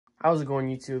How's it going,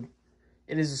 YouTube?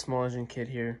 It is a Small Engine Kid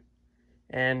here,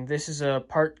 and this is a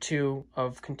part 2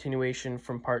 of continuation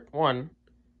from part 1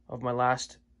 of my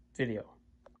last video.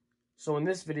 So in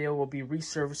this video, we'll be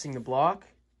resurfacing the block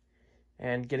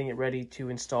and getting it ready to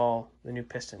install the new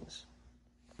pistons.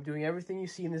 I'm doing everything you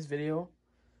see in this video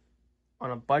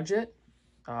on a budget.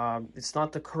 It's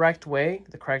not the correct way.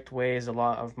 The correct way is a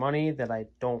lot of money that I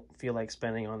don't feel like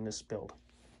spending on this build.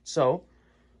 So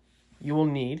you will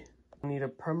need a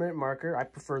permanent marker. I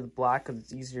prefer the black because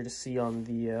it's easier to see on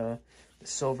the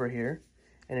silver here.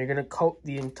 And you're going to coat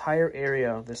the entire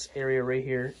area, this area right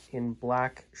here, in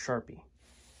black Sharpie.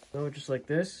 So just like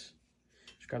this,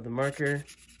 just grab the marker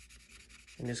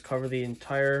and just cover the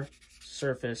entire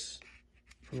surface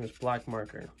from this black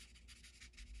marker.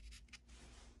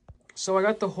 So I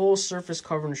got the whole surface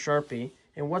covered in Sharpie,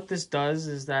 and what this does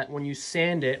is that when you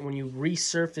sand it, when you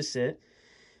resurface it,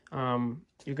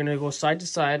 you're going to go side to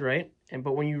side, right?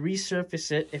 But when you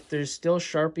resurface it, if there's still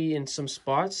Sharpie in some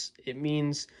spots, it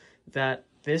means that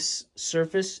this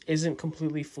surface isn't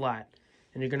completely flat.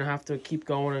 And you're going to have to keep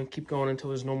going until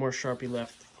there's no more Sharpie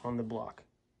left on the block.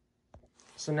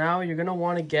 So now you're going to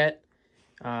want to get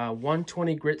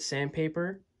 120 grit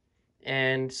sandpaper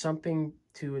and something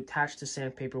to attach the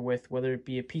sandpaper with, whether it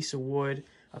be a piece of wood,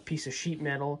 a piece of sheet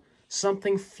metal,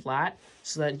 something flat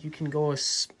so that you can go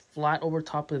as flat over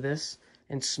top of this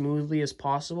and smoothly as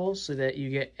possible so that you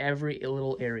get every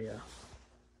little area.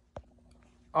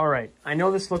 Alright, I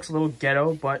know this looks a little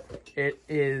ghetto, but it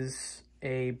is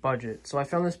a budget. So I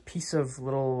found this piece of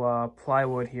little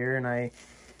plywood here, and I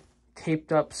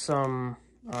taped up some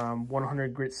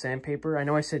 100 grit sandpaper. I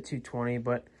know I said 220,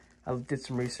 but I did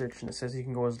some research and it says you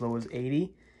can go as low as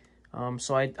 80.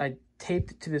 So I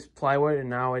taped it to this plywood, and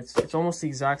now it's almost the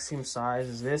exact same size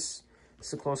as this.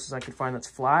 It's the closest I could find that's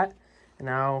flat. And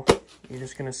now you're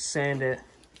just going to sand it,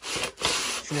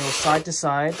 side to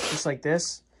side, just like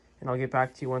this. And I'll get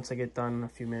back to you once I get done in a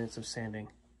few minutes of sanding.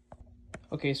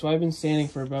 Okay, so I've been sanding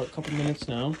for about a couple minutes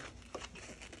now.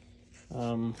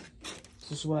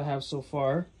 This is what I have so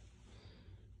far.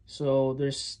 So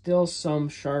there's still some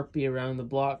Sharpie around the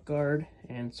block guard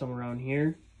and some around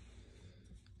here.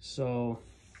 So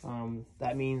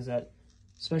that means that,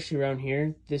 especially around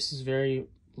here, this is very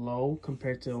low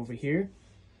compared to over here.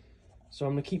 So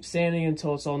I'm going to keep sanding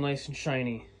until it's all nice and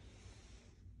shiny.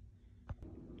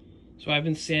 So I've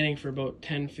been sanding for about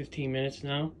 10-15 minutes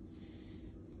now.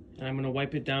 And I'm going to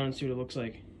wipe it down and see what it looks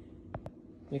like.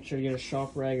 Make sure you get a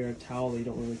shop rag or a towel that you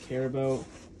don't really care about.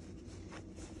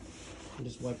 And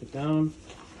just wipe it down.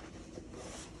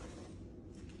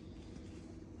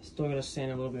 Still got to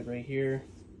sand a little bit right here.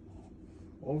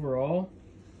 Overall,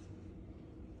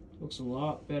 looks a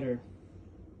lot better.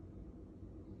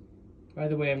 By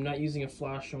the way, I'm not using a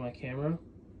flash on my camera.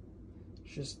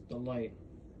 It's just the light.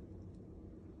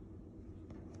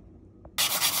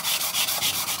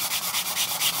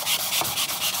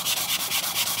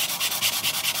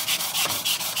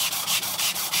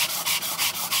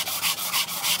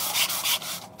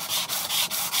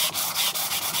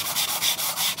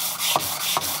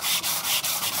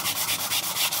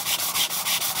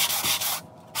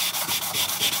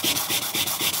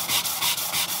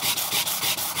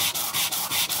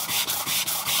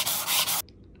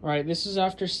 Alright, this is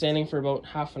after sanding for about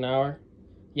half an hour.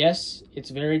 Yes, it's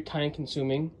very time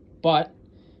consuming, but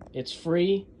it's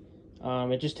free.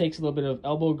 It just takes a little bit of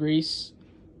elbow grease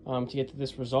to get to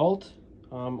this result.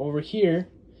 Over here,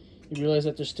 you realize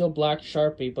that there's still black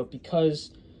Sharpie, but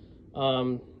because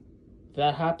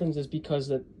that happens is because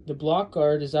the block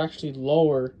guard is actually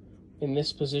lower in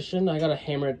this position. I gotta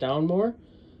hammer it down more,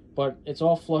 but it's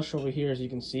all flush over here, as you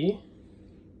can see.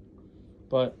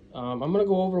 But I'm gonna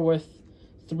go over with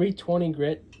 320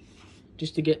 grit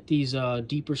just to get these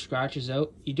deeper scratches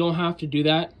out. You don't have to do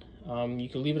that. You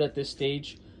can leave it at this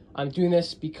stage. I'm doing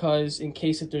this because in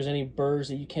case if there's any burrs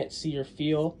that you can't see or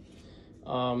feel,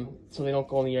 so they don't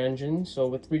go in your engine. So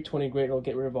with 320 grit, it'll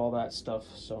get rid of all that stuff.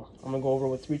 So I'm gonna go over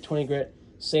with 320 grit.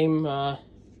 Same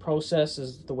process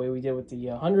as the way we did with the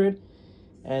 100,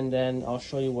 and then I'll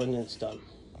show you when it's done.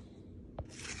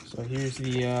 So here's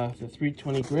the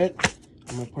 320 grit.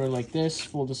 I'm going to put it like this,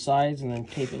 fold the sides, and then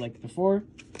tape it like before,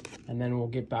 and then we'll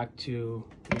get back to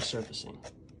resurfacing.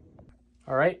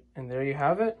 Alright, and there you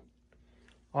have it.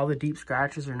 All the deep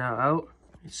scratches are now out.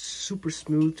 It's super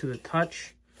smooth to the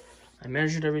touch. I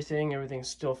measured everything. Everything's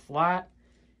still flat.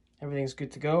 Everything's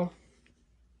good to go.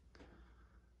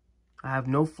 I have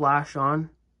no flash on,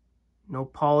 no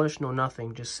polish, no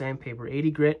nothing. Just sandpaper,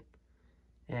 80 grit,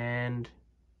 and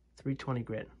 320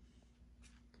 grit.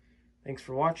 Thanks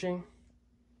for watching.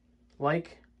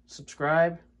 Like,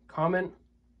 subscribe, comment,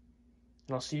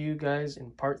 And I'll see you guys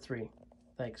in part 3.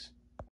 Thanks.